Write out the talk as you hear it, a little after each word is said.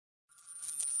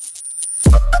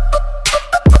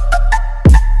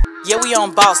Yeah, we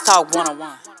on Boss Talk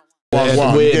 101.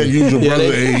 Wow. You can't use your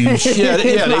brother's age.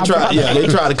 They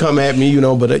try to come at me, you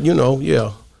know, but yeah.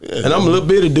 And I'm a little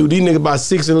bitty dude. These niggas about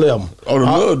 6'11".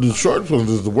 Oh, the short ones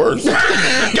is the worst.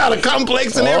 Got a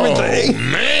complex and everything.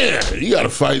 Man, you got to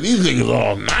fight these niggas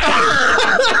all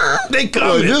night. They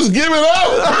coming. Just give it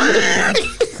up.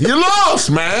 You lost,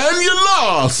 man. You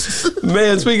lost.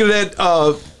 Man, speaking of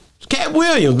that, Katt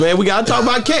Williams, man, we gotta talk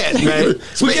about Katt, man.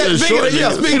 Speaking of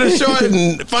short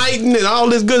and fighting and all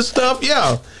this good stuff,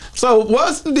 yeah. So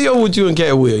what's the deal with you and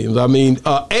Katt Williams? I mean,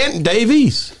 and Dave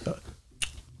East.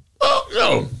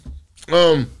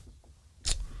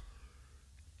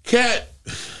 Katt,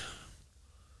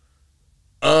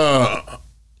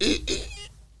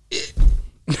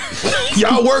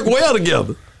 y'all work well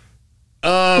together.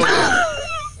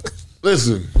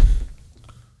 Listen,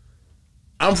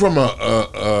 I'm from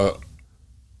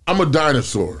I'm a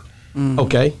dinosaur.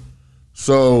 Okay.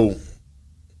 So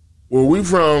where we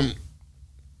from,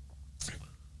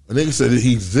 a nigga said that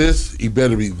he's this, he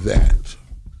better be that.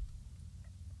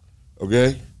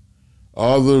 Okay?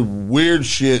 All the weird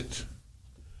shit,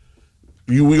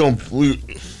 we gonna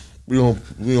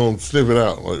sniff it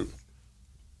out. Like,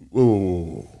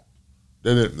 whoa.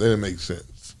 That didn't make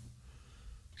sense.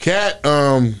 Katt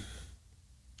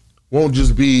won't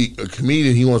just be a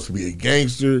comedian, he wants to be a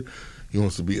gangster, he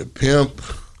wants to be a pimp,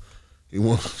 he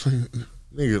wants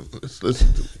nigga,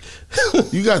 listen to me.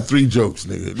 You got 3 jokes,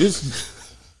 nigga.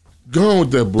 Just go on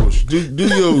with that bullshit. Do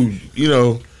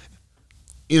your,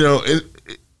 and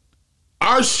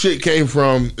our shit came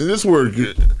from, and this word,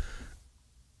 and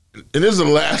this is the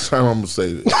last time I'm gonna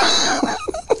say this,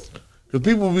 because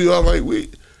people be all like, we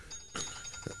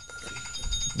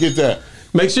get that.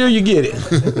 Make sure you get it.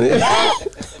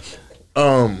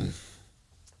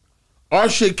 Our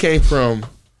shit came from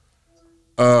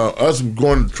us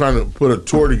trying to put a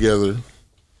tour together,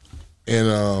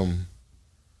 and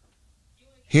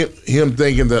him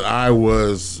thinking that I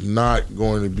was not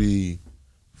going to be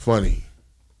funny.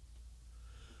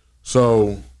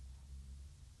 So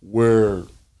where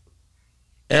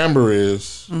Amber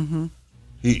is,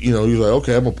 he's like,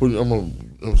 okay, I'm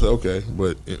gonna say okay,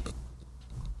 but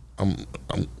I'm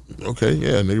okay,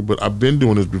 yeah, nigga, but I've been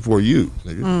doing this before you,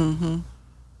 nigga.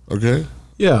 Okay?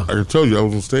 Yeah. I can tell you, I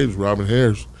was on stage with Robin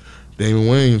Harris, Damon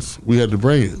Wayans, we had to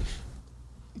bring it.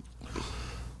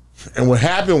 And what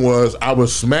happened was I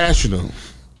was smashing him.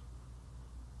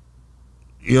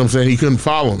 You know what I'm saying? He couldn't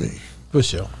follow me. For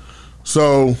sure.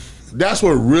 So that's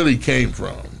where it really came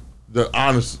from. The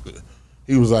honest,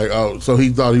 he was like, oh, so he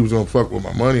thought he was gonna fuck with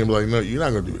my money. I'm like, no, you're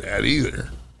not gonna do that either.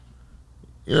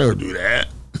 You're not gonna do that.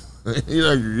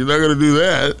 You're not gonna do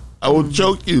that. I will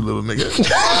choke you, little nigga.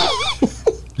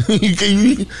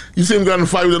 you see him got in a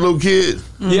fight with a little kid?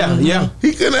 Yeah.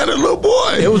 He couldn't have a little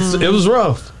boy. It was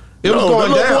rough. It was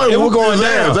going down. It was going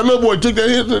down. That little boy took that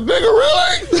hit. The nigga,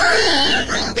 really?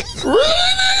 Really,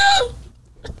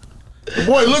 nigga? The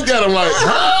boy looked at him like,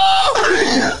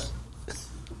 huh?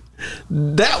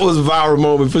 That was a viral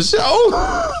moment for sure.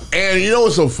 And you know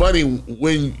what's so funny?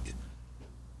 When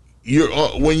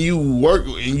you work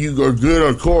and you are good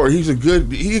on core, he could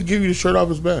give you the shirt off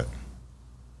his back.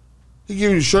 He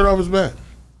give you the shirt off his back.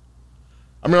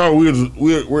 I mean,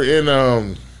 we're in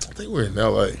I think we're in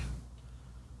LA.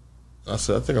 I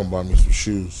said, I think I'm buying me some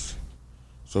shoes.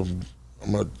 So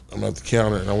I'm at the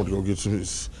counter and I want to go get some.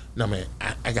 No man,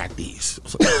 I got these. I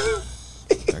was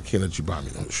like, I can't let you buy me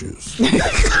no shoes.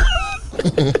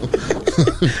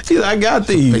 She's like, I got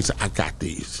these. They said, I got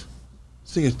these.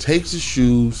 This nigga takes the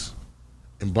shoes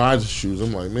and buys the shoes.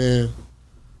 I'm like, man,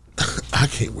 I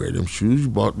can't wear them shoes. You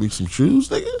bought me some shoes,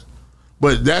 nigga?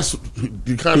 But that's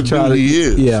the kind of dude he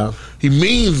is. Yeah. He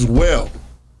means well,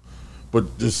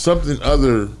 but there's something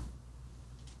other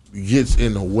gets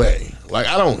in the way. Like,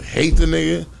 I don't hate the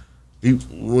nigga.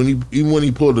 Even when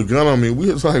he pulled the gun on me,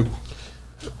 we was like,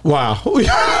 wow.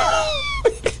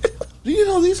 Do you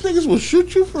know these niggas will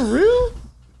shoot you for real?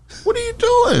 What are you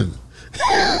doing?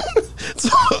 So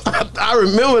I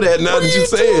remember that now that you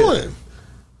said it.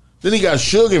 Then he got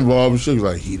Suge involved, and Suge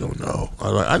was like, he don't know. I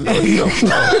was like, I know he don't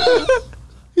know.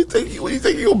 You think you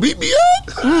gonna beat me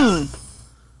up?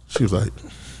 She was like,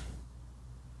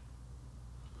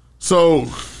 so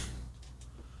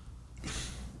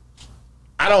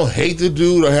I don't hate the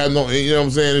dude. I have no, you know what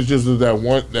I'm saying? It's just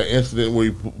that incident where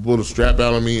he pulled a strap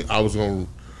out on me. I was gonna.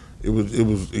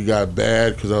 It got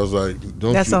bad because I was like,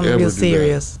 don't That's you ever real do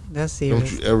serious. that. That's serious.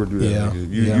 Don't you ever do that. Yeah.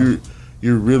 Nigga.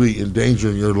 You're really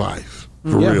endangering your life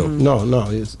for real. No,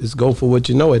 it's go for what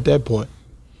you know at that point.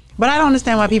 But I don't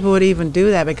understand why people would even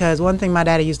do that, because one thing my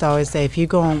daddy used to always say, if you're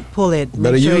going to pull it,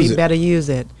 make sure you better use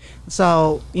it.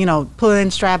 So, you know,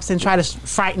 pulling straps and try to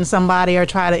frighten somebody or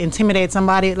try to intimidate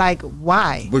somebody, like,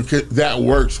 why? Because that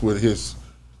works with his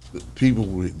people,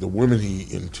 the women he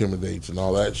intimidates and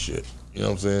all that shit. You know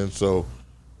what I'm saying? So,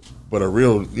 but a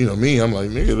real, you know, me, I'm like,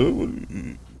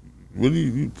 nigga, what do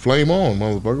you flame on,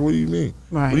 motherfucker? What do you mean?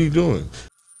 Right. What are you doing?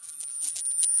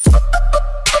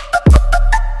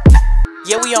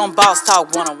 Yeah, we on Boss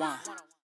Talk 101.